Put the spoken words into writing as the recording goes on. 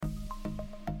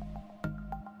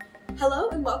Hello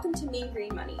and welcome to Mean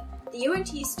Green Money, the UNT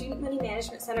Student Money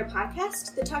Management Center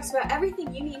podcast that talks about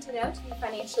everything you need to know to be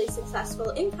financially successful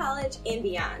in college and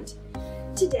beyond.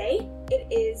 Today, it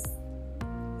is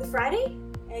the Friday,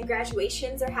 and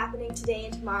graduations are happening today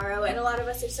and tomorrow, and a lot of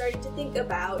us are starting to think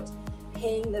about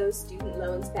paying those student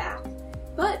loans back.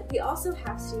 But we also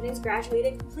have students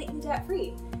graduated completely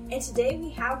debt-free. And today we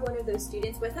have one of those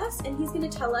students with us, and he's going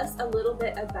to tell us a little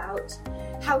bit about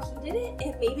how he did it,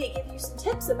 and maybe give you some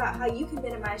tips about how you can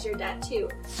minimize your debt too.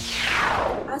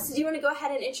 So do you want to go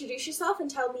ahead and introduce yourself and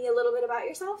tell me a little bit about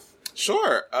yourself?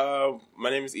 Sure. My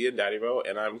name is Ian Daddybo,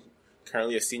 and I'm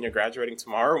currently a senior graduating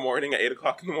tomorrow morning at 8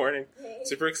 o'clock in the morning. Yay.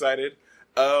 Super excited.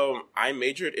 I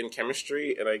majored in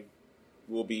chemistry, and I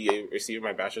will be receiving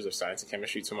my Bachelor's of Science in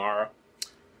Chemistry tomorrow.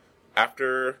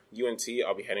 After UNT,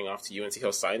 I'll be heading off to UNT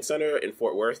Health Science Center in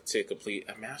Fort Worth to complete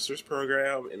a master's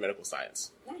program in medical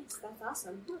science. Nice, that's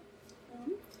awesome.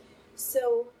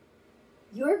 So,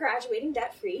 you're graduating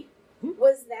debt-free.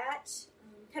 Was that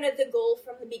kind of the goal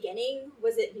from the beginning?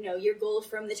 Was it, your goal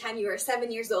from the time you were 7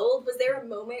 years old? Was there a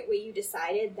moment where you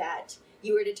decided that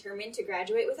you were determined to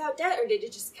graduate without debt, or did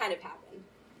it just kind of happen?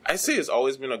 I'd say it's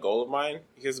always been a goal of mine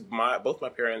because both my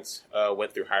parents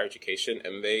went through higher education,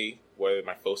 and they were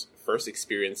my first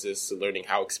experiences to learning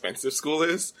how expensive school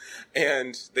is,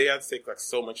 and they had to take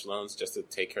so much loans just to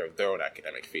take care of their own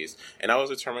academic fees. And I was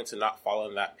determined to not fall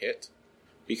in that pit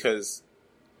because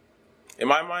in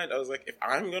my mind I was like, if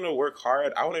I'm gonna work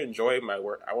hard, I want to enjoy my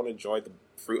work. I want to enjoy the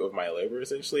fruit of my labor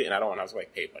essentially, and I don't want to have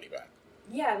to pay money back.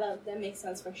 Yeah, that makes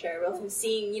sense for sure. Well, from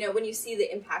seeing, when you see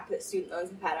the impact that student loans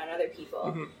have had on other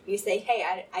people, you say,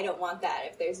 hey, I don't want that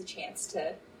if there's a chance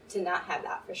to not have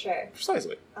that for sure.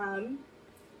 Precisely.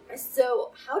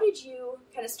 So how did you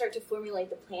kind of start to formulate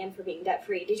the plan for being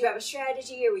debt-free? Did you have a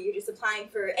strategy, or were you just applying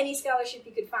for any scholarship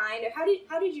you could find, or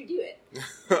how did you do it?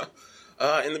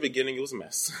 In the beginning, it was a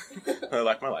mess,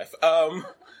 like my life.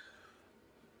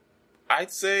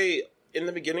 I'd say in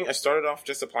the beginning, I started off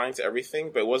just applying to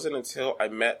everything, but it wasn't until I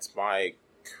met my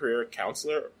career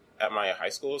counselor at my high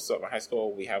school. So at my high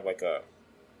school, we have a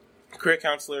career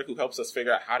counselor who helps us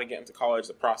figure out how to get into college,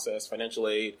 the process, financial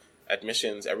aid,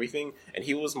 admissions, everything. And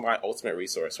he was my ultimate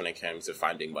resource when it came to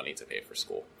finding money to pay for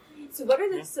school. So what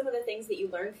are some of the things that you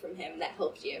learned from him that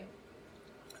helped you?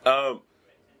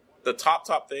 The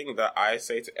top thing that I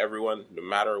say to everyone, no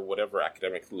matter whatever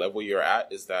academic level you're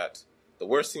at, is that the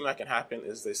worst thing that can happen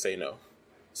is they say no.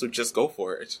 So just go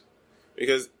for it.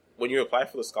 Because when you apply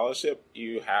for the scholarship,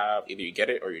 you have either you get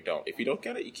it or you don't. If you don't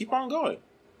get it, you keep on going.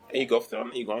 And you go for them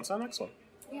and you go on to the next one.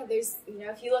 Yeah, there's,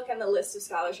 if you look on the list of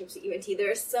scholarships at UNT, there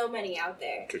are so many out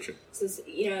there. True. So,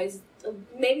 it's,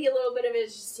 maybe a little bit of it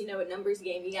is just, a numbers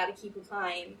game. You got to keep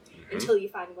applying until you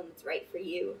find one that's right for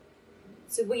you.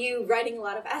 So were you writing a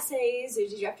lot of essays, or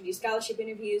did you have to do scholarship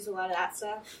interviews, a lot of that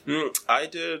stuff? I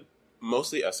did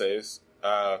mostly essays.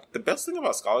 The best thing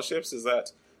about scholarships is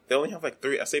that they only have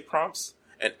 3 essay prompts,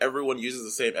 and everyone uses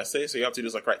the same essay, so you have to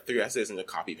just write 3 essays and then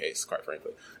copy paste, quite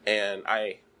frankly. And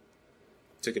I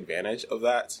took advantage of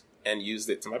that and used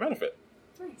it to my benefit.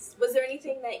 Nice. Was there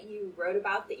anything that you wrote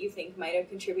about that you think might have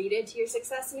contributed to your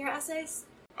success in your essays?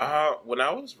 When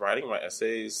I was writing my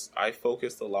essays, I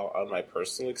focused a lot on my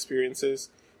personal experiences,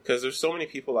 because there's so many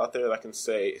people out there that can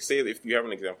say if you have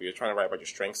an example, you're trying to write about your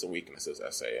strengths and weaknesses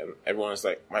essay, and everyone is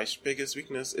like, my biggest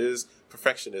weakness is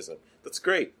perfectionism. That's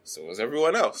great. So is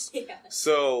everyone else. Yeah.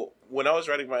 So when I was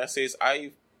writing my essays,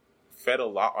 I fed a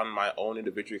lot on my own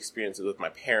individual experiences with my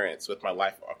parents, with my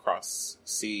life across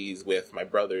seas, with my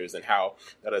brothers, and how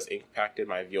that has impacted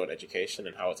my view on education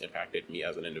and how it's impacted me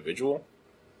as an individual.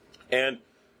 And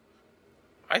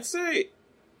I'd say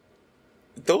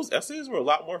those essays were a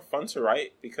lot more fun to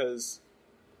write because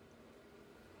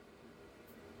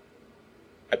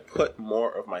I put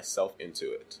more of myself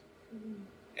into it.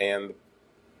 And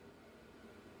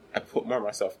I put more of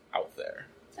myself out there.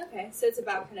 Okay, so it's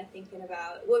about kind of thinking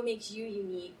about what makes you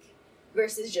unique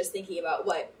versus just thinking about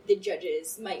what the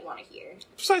judges might want to hear.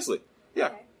 Precisely, yeah.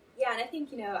 Okay. Yeah, and I think,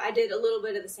 I did a little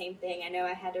bit of the same thing. I know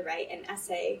I had to write an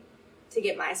essay to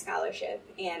get my scholarship,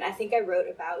 and I think I wrote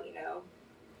about,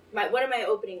 one of my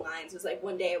opening lines was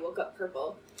one day I woke up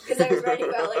purple, because I was writing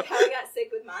about how I got sick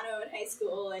with mono in high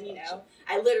school, and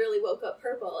I literally woke up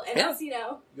purple, and that's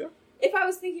if I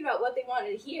was thinking about what they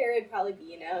wanted to hear, it'd probably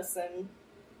be some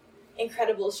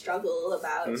incredible struggle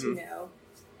about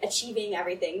achieving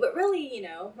everything, but really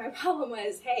my problem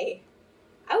was, hey,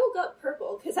 I woke up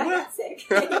purple because I got sick.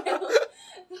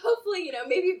 Hopefully,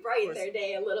 maybe brighten their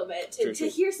day a little bit to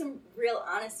hear some real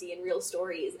honesty and real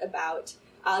stories about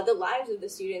the lives of the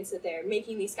students that they're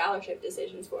making these scholarship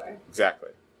decisions for. Exactly.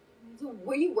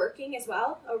 were you working as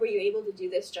well, or were you able to do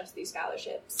this just through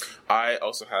scholarships? I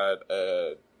also had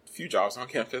a few jobs on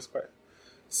campus.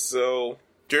 So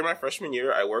during my freshman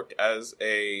year, I worked as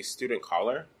a student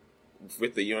caller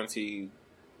with the UNT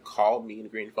Call Mean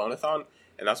Green Phone-a-thon,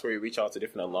 and that's where we reach out to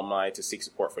different alumni to seek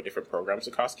support for different programs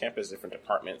across campus, different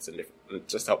departments, and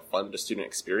just help fund the student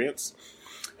experience.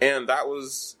 And that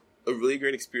was a really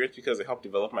great experience because it helped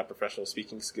develop my professional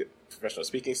speaking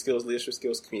skills, leadership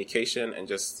skills, communication, and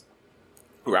just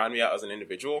round me out as an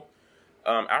individual.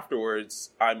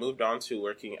 Afterwards, I moved on to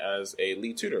working as a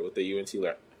lead tutor with the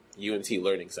UNT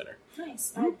Learning Center.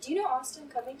 Nice. Do you know Austin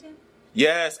Covington?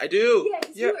 Yes, I do. Yeah,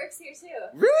 because he works here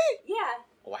too. Really? Yeah.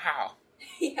 Wow.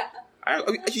 Yeah.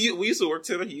 We used to work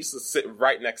together. He used to sit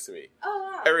right next to me.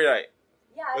 Oh, wow. Every night.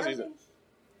 Yeah, I don't think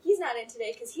he's not in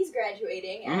today because he's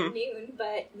graduating at noon.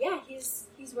 But yeah, he's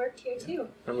worked here too.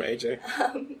 Remember AJ?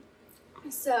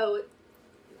 So,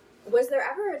 was there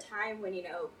ever a time when,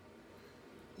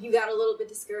 you got a little bit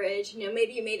discouraged?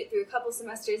 Maybe you made it through a couple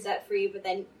semesters debt-free, but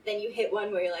then you hit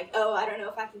one where you're like, oh, I don't know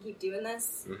if I can keep doing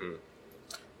this? Mm-hmm.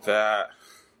 That,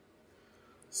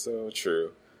 so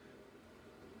true.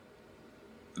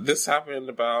 This happened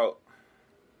about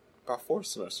 4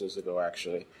 semesters ago,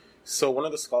 actually. So one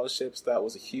of the scholarships that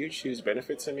was a huge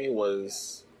benefit to me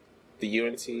was the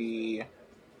UNT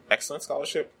Excellence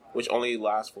Scholarship, which only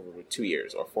lasts for 2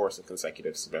 years or 4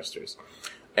 consecutive semesters.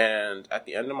 And at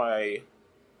the end of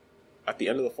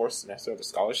the 4th semester of the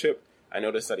scholarship, I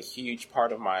noticed that a huge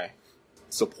part of my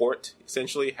support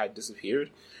essentially had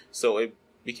disappeared. So it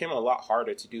became a lot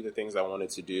harder to do the things I wanted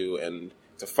to do and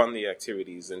to fund the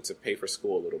activities and to pay for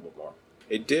school a little bit more.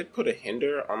 It did put a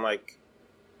hinder on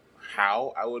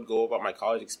how I would go about my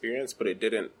college experience, but it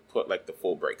didn't put the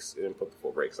full brakes. It didn't put the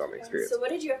full brakes on the experience. So what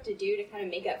did you have to do to kind of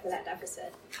make up for that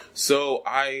deficit? So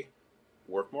I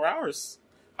worked more hours.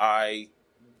 I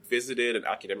visited an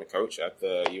academic coach at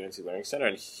the UNT Learning Center,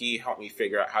 and he helped me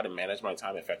figure out how to manage my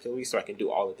time effectively so I can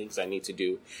do all the things I need to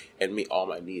do and meet all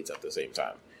my needs at the same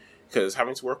time. Because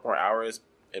having to work more hours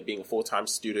and being a full-time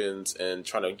student and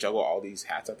trying to juggle all these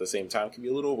hats at the same time can be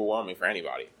a little overwhelming for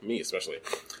anybody, me especially.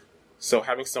 So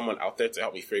having someone out there to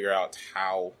help me figure out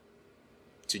how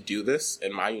to do this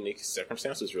in my unique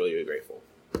circumstance was really, really grateful.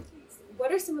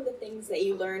 What are some of the things that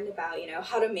you learned about,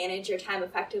 how to manage your time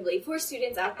effectively for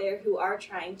students out there who are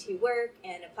trying to work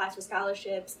and apply for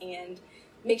scholarships and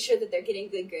make sure that they're getting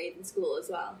good grades in school as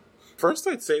well? First,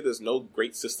 I'd say there's no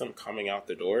great system coming out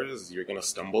the doors. You're going to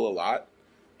stumble a lot,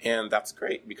 and that's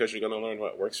great because you're going to learn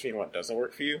what works for you and what doesn't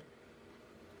work for you.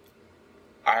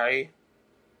 I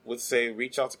would say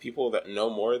reach out to people that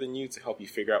know more than you to help you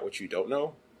figure out what you don't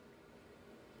know.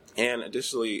 And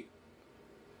additionally,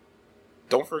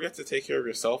 don't forget to take care of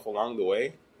yourself along the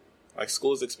way.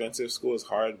 School is expensive, school is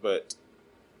hard, but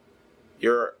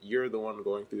you're the one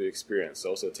going through the experience, so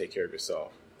also take care of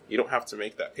yourself. You don't have to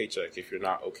make that paycheck if you're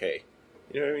not okay.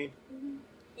 You know what I mean? Mm-hmm.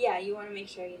 Yeah, you want to make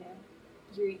sure,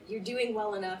 you're doing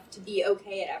well enough to be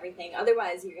okay at everything.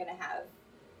 Otherwise, you're going to have,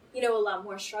 a lot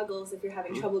more struggles if you're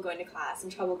having trouble going to class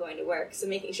and trouble going to work. So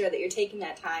making sure that you're taking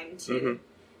that time to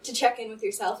check in with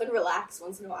yourself and relax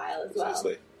once in a while as well.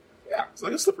 Seriously. Yeah, it's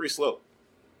like a slippery slope.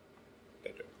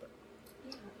 Yeah.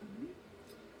 Mm-hmm.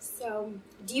 So,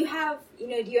 do you have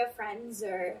friends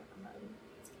or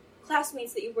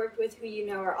classmates that you've worked with who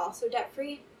are also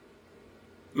debt-free?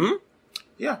 Mm-hmm.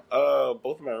 Yeah.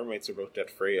 Both of my roommates are both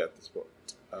debt-free at this point.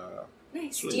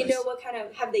 Nice. Really Do you know what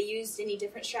have they used any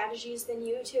different strategies than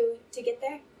you to get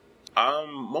there?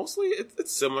 Mostly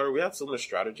it's similar. We had similar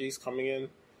strategies coming in.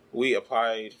 We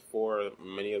applied for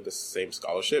many of the same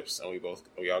scholarships, and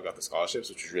we all got the scholarships,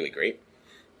 which was really great.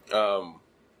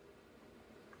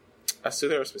 As to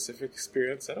their specific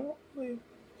experience, I don't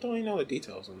really know the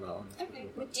details on that one. Okay.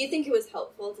 Do you think it was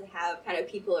helpful to have kind of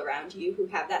people around you who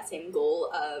have that same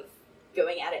goal of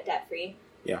going at it debt-free?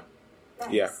 Yeah.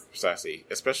 Nice. Yeah, precisely.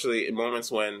 Especially in moments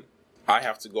when I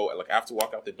have to go, I have to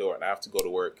walk out the door and I have to go to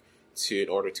work in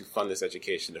order to fund this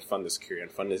education, to fund this career,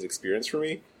 and fund this experience for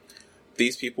me.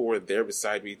 These people were there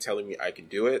beside me telling me I can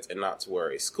do it and not to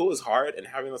worry. School is hard, and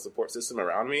having the support system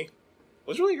around me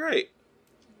was really great.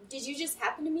 Did you just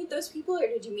happen to meet those people, or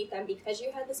did you meet them because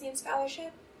you had the same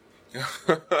scholarship?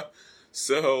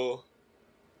 So,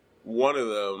 one of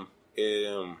them,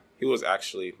 he was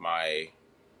actually my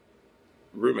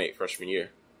roommate freshman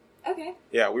year. Okay.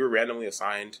 Yeah, we were randomly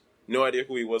assigned. No idea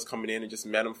who he was coming in, and just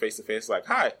met him face to face. Like,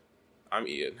 hi, I'm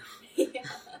Ian. Yeah.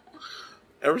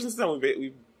 Ever since then,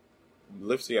 we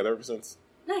lived together ever since.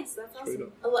 Nice, that's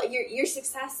awesome. A lot, your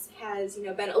success has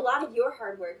been a lot of your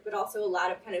hard work, but also a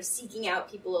lot of kind of seeking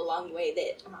out people along the way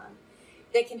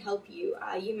that can help you.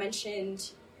 You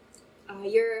mentioned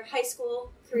your high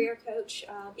school career coach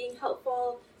being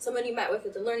helpful, someone you met with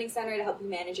at the Learning Center to help you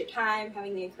manage your time,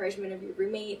 having the encouragement of your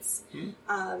roommates.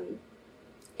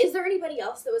 Is there anybody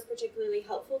else that was particularly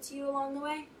helpful to you along the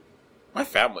way? My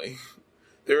family.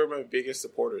 They're my biggest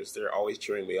supporters. They're always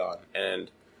cheering me on. And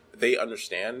they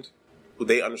understand.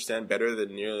 They understand better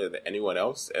than nearly anyone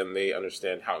else. And they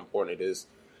understand how important it is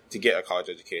to get a college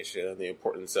education and the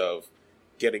importance of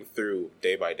getting through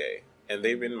day by day. And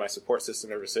they've been my support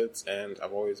system ever since. And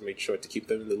I've always made sure to keep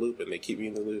them in the loop. And they keep me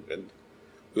in the loop. And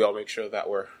we all make sure that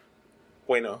we're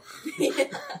bueno.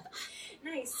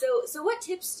 Nice. So what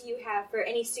tips do you have for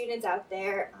any students out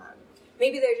there?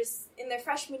 Maybe they're just in their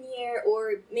freshman year,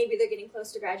 or maybe they're getting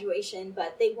close to graduation,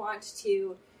 but they want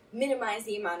to minimize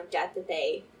the amount of debt that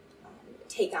they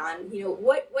take on. You know,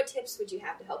 what tips would you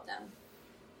have to help them?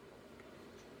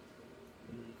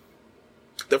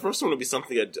 The first one would be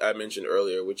something I mentioned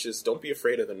earlier, which is don't be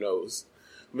afraid of the no's.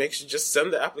 Make sure just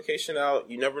send the application out.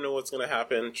 You never know what's going to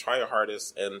happen. Try your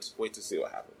hardest and wait to see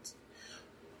what happens.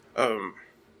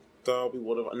 That'll be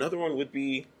one of. Another one would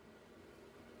be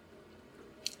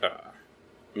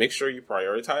make sure you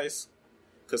prioritize,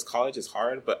 because college is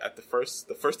hard. But the first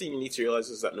thing you need to realize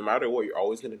is that no matter what, you're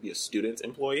always going to be a student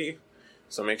employee.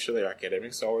 So make sure that your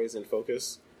academics are always in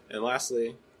focus. And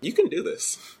lastly, you can do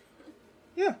this.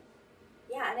 Yeah.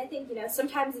 Yeah, and I think,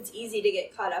 sometimes it's easy to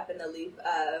get caught up in the loop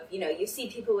of, you see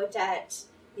people with debt.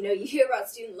 You hear about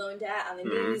student loan debt on the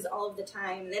news all of the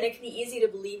time, and then it can be easy to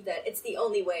believe that it's the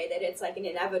only way, that it's like an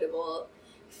inevitable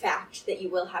fact that you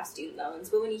will have student loans.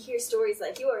 But when you hear stories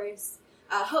like yours,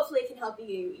 hopefully it can help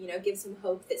you, give some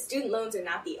hope that student loans are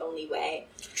not the only way.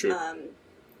 True.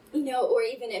 Or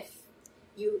even if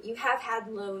you have had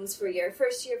loans for your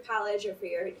first year of college or for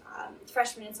your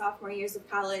freshman and sophomore years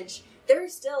of college, there are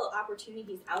still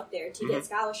opportunities out there to get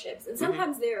scholarships. And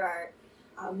sometimes there are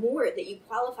more that you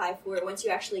qualify for once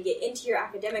you actually get into your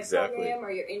academic program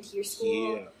or you're into your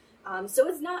school. Yeah. So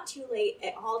it's not too late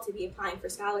at all to be applying for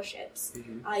scholarships.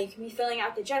 You can be filling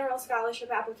out the general scholarship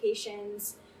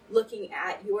applications, looking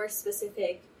at your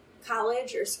specific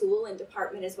college or school and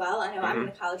department as well. I know I'm in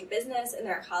a college of business, and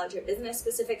there are college of business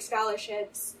specific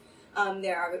scholarships.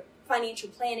 There are financial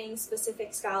planning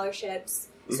specific scholarships.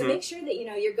 So make sure that,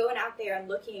 you're going out there and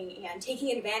looking and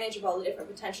taking advantage of all the different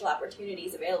potential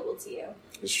opportunities available to you.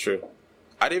 It's true.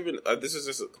 I didn't even, this is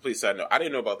just a complete side note. I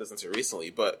didn't know about this until recently,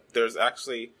 but there's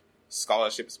actually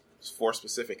scholarships for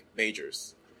specific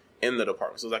majors in the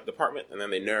department. So it's like department, and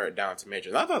then they narrow it down to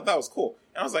majors. And I thought that was cool.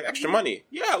 And I was like, extra money.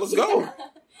 Yeah, let's go.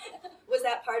 Was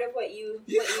that part of what you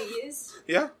used?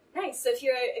 Yeah. Nice. So if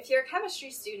you're a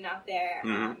chemistry student out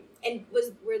there, and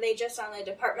were they just on the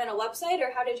departmental website,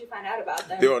 or how did you find out about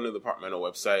them? They were on the departmental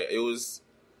website. It was,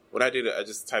 what I did, I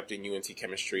just typed in UNT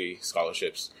chemistry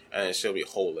scholarships, and it showed me a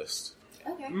whole list.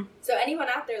 Okay. So anyone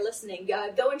out there listening,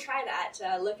 go and try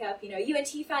that. Look up,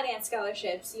 UNT finance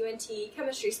scholarships, UNT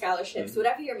chemistry scholarships,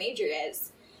 whatever your major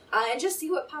is, and just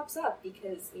see what pops up,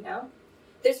 because,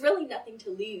 there's really nothing to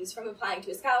lose from applying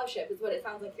to a scholarship, is what it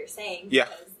sounds like you're saying. Yeah.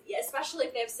 Because, especially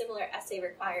if they have similar essay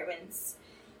requirements.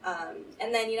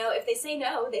 And then, if they say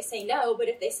no, they say no. But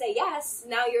if they say yes,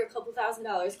 now you're a couple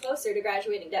 $1,000s closer to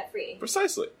graduating debt-free.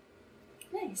 Precisely.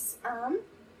 Nice.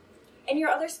 And your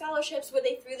other scholarships, were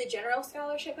they through the general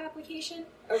scholarship application?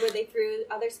 Or were they through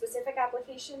other specific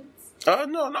applications? No,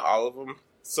 not all of them.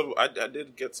 So I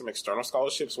did get some external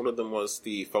scholarships. One of them was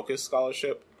the Focus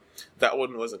Scholarship. That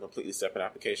one was a completely separate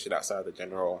application outside the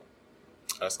general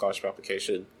scholarship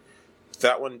application.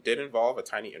 That one did involve a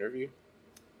tiny interview.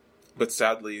 But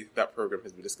sadly, that program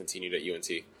has been discontinued at UNT,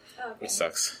 which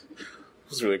sucks. It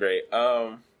was really great.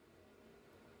 I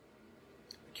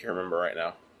can't remember right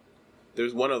now.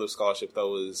 There's one other scholarship that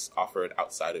was offered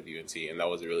outside of UNT, and that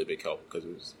was a really big help because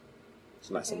it was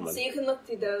nice and money. So you can look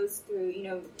through those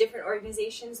through, different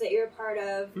organizations that you're a part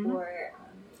of, or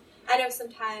I know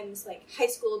sometimes like high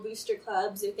school booster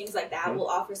clubs or things like that will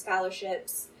offer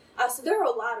scholarships. So there are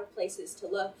a lot of places to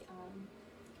look.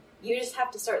 You just have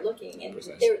to start looking, and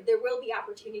there will be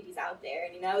opportunities out there.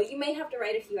 And you may have to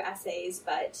write a few essays,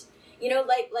 but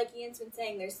like Ian's been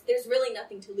saying, there's really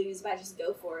nothing to lose by just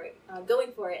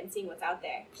going for it and seeing what's out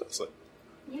there. Precisely.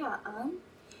 Yeah.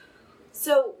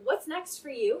 So what's next for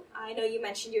you? I know you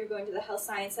mentioned you were going to the Health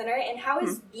Science Center, and how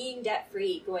is being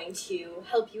debt-free going to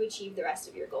help you achieve the rest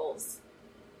of your goals?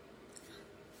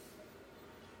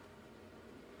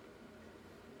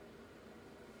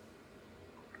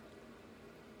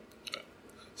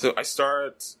 So I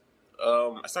start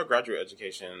graduate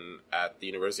education at the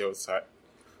University of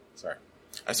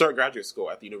I started graduate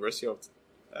school at the University of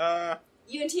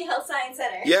UNT Health Science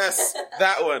Center. Yes,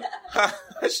 that one.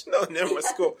 I should know the name of my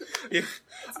school. Yeah.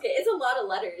 It's okay. It's a lot of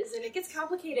letters, and it gets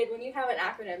complicated when you have an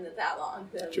acronym that's that long.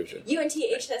 So True. UNT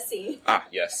HSC. Ah,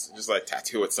 yes. Just like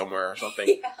tattoo it somewhere or something.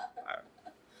 Yeah.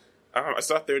 I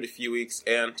started there in a few weeks,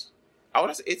 and I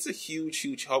would say it's a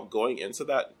huge help going into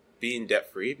that being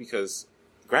debt-free, because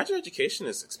graduate education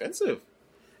is expensive.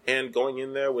 And going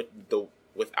in there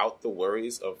without the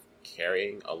worries of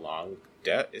carrying along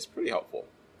debt is pretty helpful.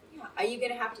 Yeah. Are you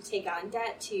going to have to take on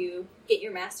debt to get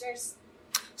your master's?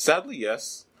 Sadly,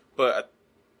 yes, but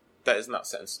that is not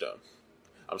set in stone.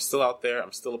 I'm still out there,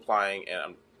 I'm still applying, and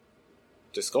I'm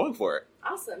just going for it.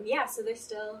 Awesome. Yeah, so there's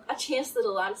still a chance that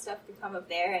a lot of stuff could come up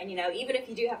there. And, even if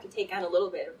you do have to take on a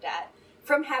little bit of debt,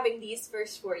 from having these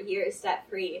first 4 years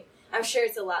debt-free, I'm sure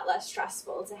it's a lot less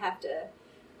stressful to have to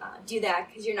do that,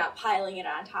 because you're not piling it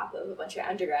on top of a bunch of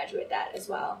undergraduate debt as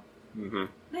well. Mm-hmm.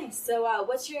 Nice. So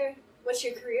what's your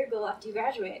career goal after you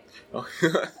graduate?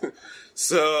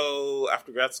 So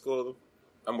after grad school,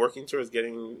 I'm working towards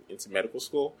getting into medical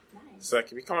school. Nice. So I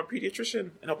can become a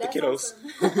pediatrician and help That's the kiddos.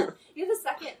 Awesome. You're the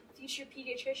second future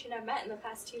pediatrician I've met in the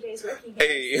past 2 days working here.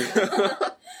 Hey.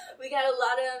 So, we got a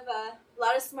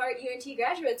lot of smart UNT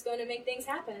graduates going to make things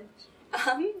happen.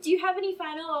 Do you have any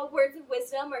final words of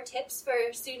wisdom or tips for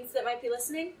students that might be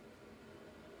listening?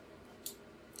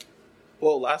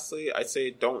 Well, lastly, I'd say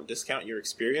don't discount your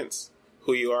experience.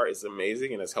 Who you are is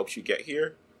amazing and has helped you get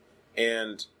here.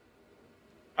 And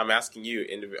I'm asking you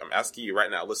right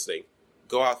now, listening,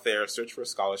 go out there, search for a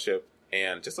scholarship,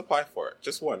 and just apply for it.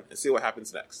 Just one, and see what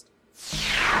happens next.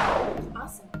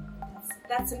 Awesome.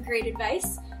 That's some great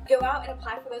advice. Go out and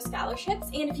apply for those scholarships.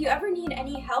 And if you ever need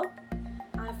any help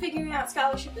figuring out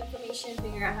scholarship information,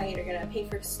 figuring out how you're going to pay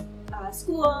for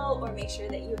school, or make sure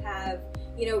that you have,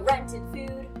 rent and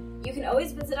food, you can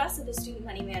always visit us at the Student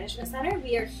Money Management Center.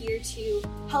 We are here to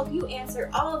help you answer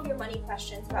all of your money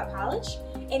questions about college.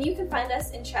 And you can find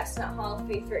us in Chestnut Hall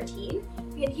 313.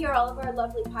 You can hear all of our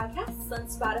lovely podcasts on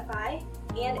Spotify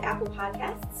and Apple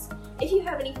Podcasts. If you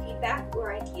have any feedback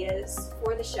or ideas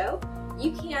for the show,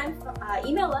 you can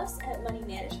email us at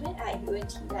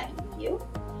moneymanagement@unt.edu.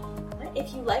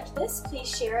 If you liked this, please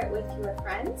share it with your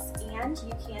friends, and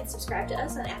you can subscribe to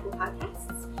us on Apple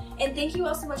Podcasts. And thank you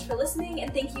all so much for listening,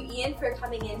 and thank you, Ian, for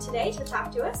coming in today to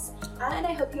talk to us. And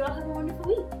I hope you all have a wonderful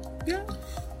week. Yeah.